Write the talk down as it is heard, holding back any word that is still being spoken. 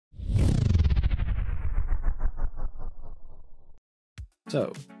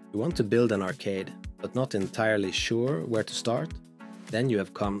So, you want to build an arcade, but not entirely sure where to start? Then you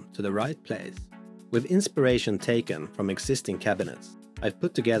have come to the right place. With inspiration taken from existing cabinets, I've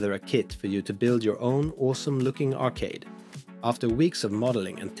put together a kit for you to build your own awesome-looking arcade. After weeks of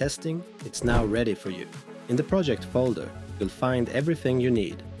modeling and testing, it's now ready for you. In the project folder, you'll find everything you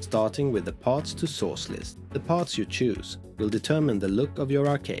need, starting with the parts to source list. The parts you choose will determine the look of your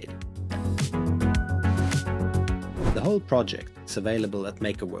arcade. The whole project is available at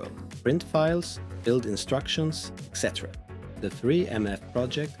Makerworld. Print files, build instructions, etc. The 3MF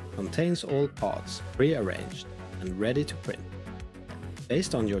project contains all parts pre-arranged and ready to print.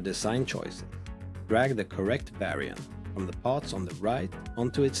 Based on your design choices, drag the correct variant from the parts on the right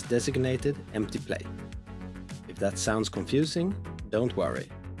onto its designated empty plate. If that sounds confusing, don't worry.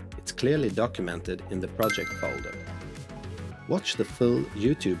 It's clearly documented in the project folder. Watch the full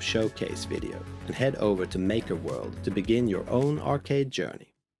YouTube showcase video and head over to Makerworld to begin your own arcade journey.